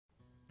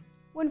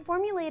When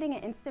formulating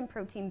an instant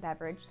protein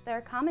beverage, there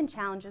are common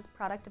challenges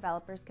product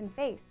developers can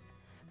face.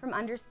 From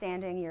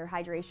understanding your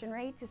hydration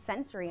rate to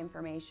sensory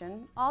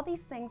information, all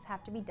these things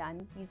have to be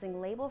done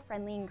using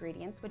label-friendly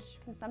ingredients, which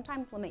can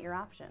sometimes limit your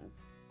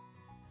options.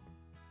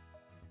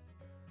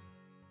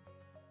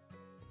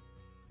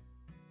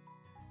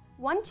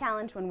 One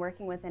challenge when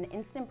working with an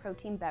instant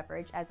protein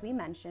beverage, as we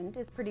mentioned,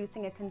 is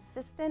producing a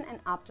consistent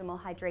and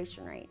optimal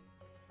hydration rate.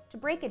 To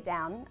break it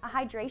down, a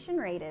hydration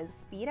rate is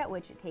speed at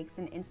which it takes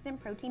an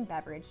instant protein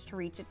beverage to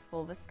reach its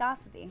full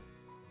viscosity.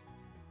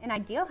 An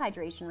ideal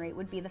hydration rate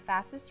would be the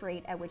fastest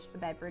rate at which the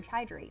beverage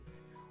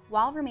hydrates,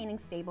 while remaining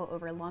stable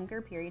over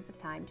longer periods of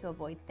time to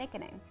avoid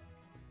thickening.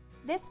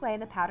 This way,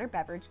 the powdered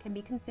beverage can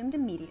be consumed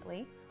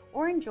immediately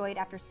or enjoyed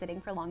after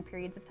sitting for long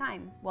periods of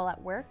time, while at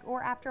work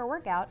or after a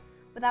workout,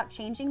 without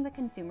changing the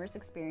consumer's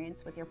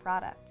experience with your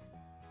product.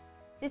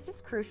 This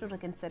is crucial to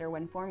consider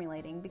when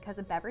formulating because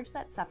a beverage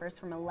that suffers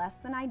from a less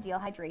than ideal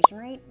hydration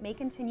rate may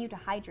continue to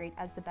hydrate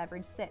as the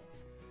beverage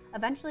sits,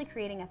 eventually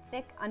creating a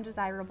thick,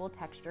 undesirable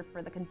texture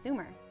for the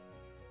consumer.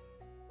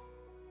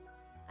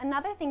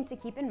 Another thing to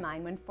keep in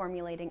mind when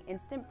formulating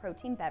instant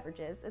protein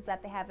beverages is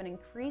that they have an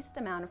increased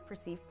amount of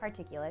perceived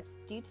particulates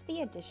due to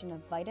the addition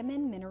of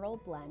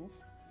vitamin-mineral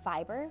blends,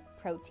 fiber,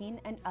 protein,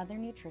 and other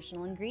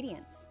nutritional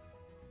ingredients.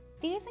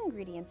 These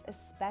ingredients,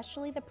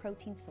 especially the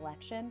protein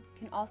selection,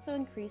 can also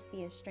increase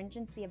the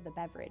astringency of the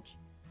beverage.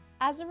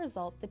 As a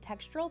result, the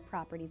textural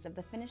properties of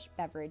the finished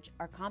beverage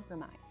are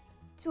compromised.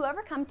 To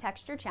overcome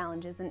texture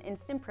challenges in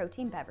instant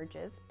protein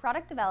beverages,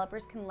 product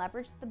developers can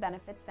leverage the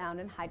benefits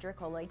found in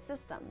hydrocolloid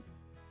systems.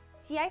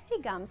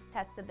 TIC Gums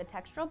tested the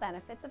textural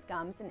benefits of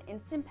gums in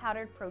instant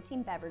powdered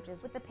protein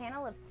beverages with a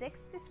panel of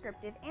 6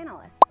 descriptive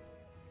analysts.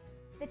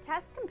 The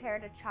test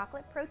compared a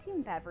chocolate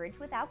protein beverage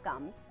without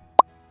gums,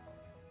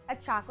 a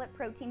chocolate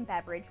protein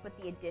beverage with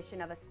the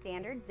addition of a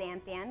standard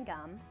xanthan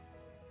gum,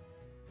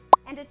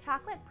 and a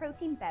chocolate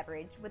protein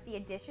beverage with the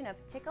addition of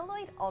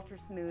Ticoloid Ultra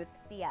Smooth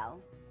CL.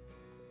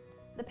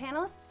 The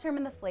panelists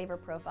determined the flavor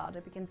profile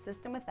to be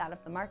consistent with that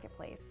of the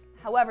marketplace.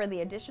 However,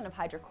 the addition of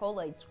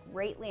hydrocolloids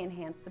greatly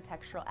enhanced the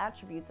textural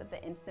attributes of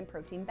the instant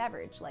protein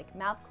beverage, like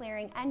mouth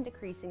clearing and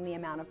decreasing the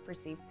amount of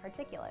perceived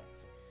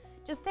particulates.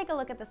 Just take a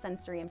look at the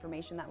sensory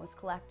information that was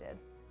collected.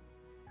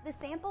 The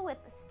sample with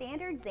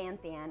standard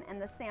xanthan and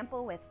the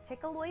sample with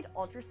Ticoloid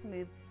Ultra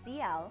Smooth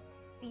CL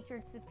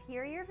featured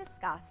superior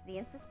viscosity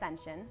and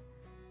suspension,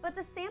 but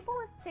the sample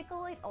with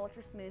Ticoloid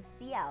Ultra Smooth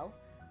CL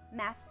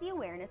masked the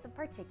awareness of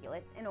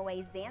particulates in a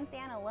way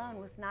xanthan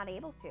alone was not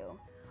able to,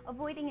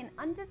 avoiding an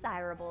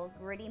undesirable,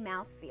 gritty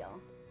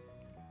mouthfeel.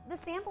 The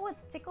sample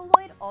with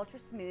Ticoloid Ultra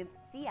Smooth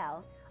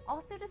CL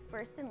also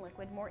dispersed in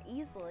liquid more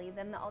easily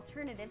than the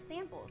alternative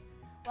samples,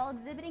 while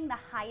exhibiting the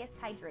highest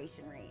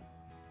hydration rate.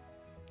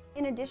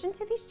 In addition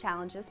to these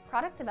challenges,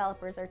 product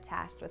developers are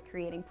tasked with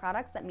creating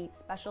products that meet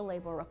special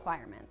label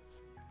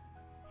requirements.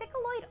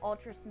 Ticoloid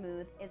Ultra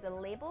Smooth is a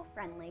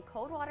label-friendly,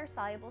 cold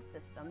water-soluble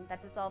system that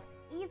dissolves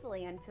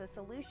easily into a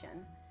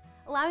solution,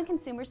 allowing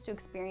consumers to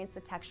experience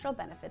the textural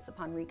benefits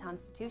upon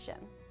reconstitution.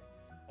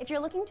 If you're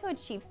looking to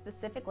achieve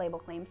specific label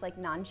claims like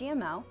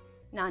non-GMO,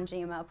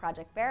 non-GMO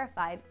Project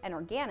Verified, and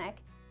organic,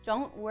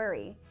 don't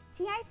worry.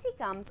 TIC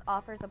Gums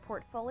offers a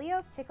portfolio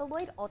of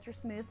Ticoloid Ultra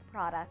Smooth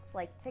products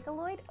like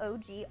Ticoloid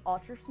OG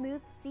Ultra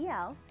Smooth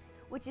CL,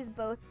 which is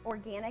both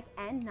organic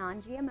and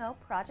non-GMO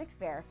Project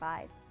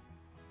Verified,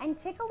 and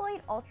Ticoloid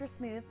Ultra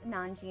Smooth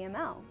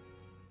non-GMO.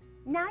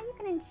 Now you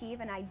can achieve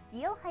an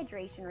ideal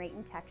hydration rate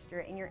and texture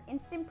in your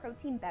instant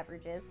protein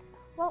beverages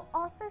while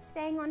also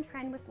staying on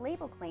trend with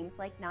label claims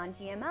like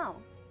non-GMO.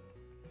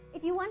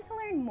 If you want to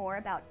learn more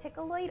about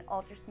Ticoloid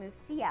Ultra Smooth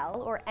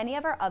CL or any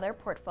of our other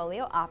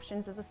portfolio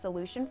options as a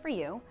solution for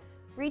you,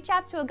 reach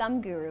out to a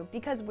gum guru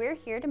because we're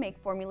here to make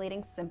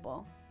formulating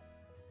simple.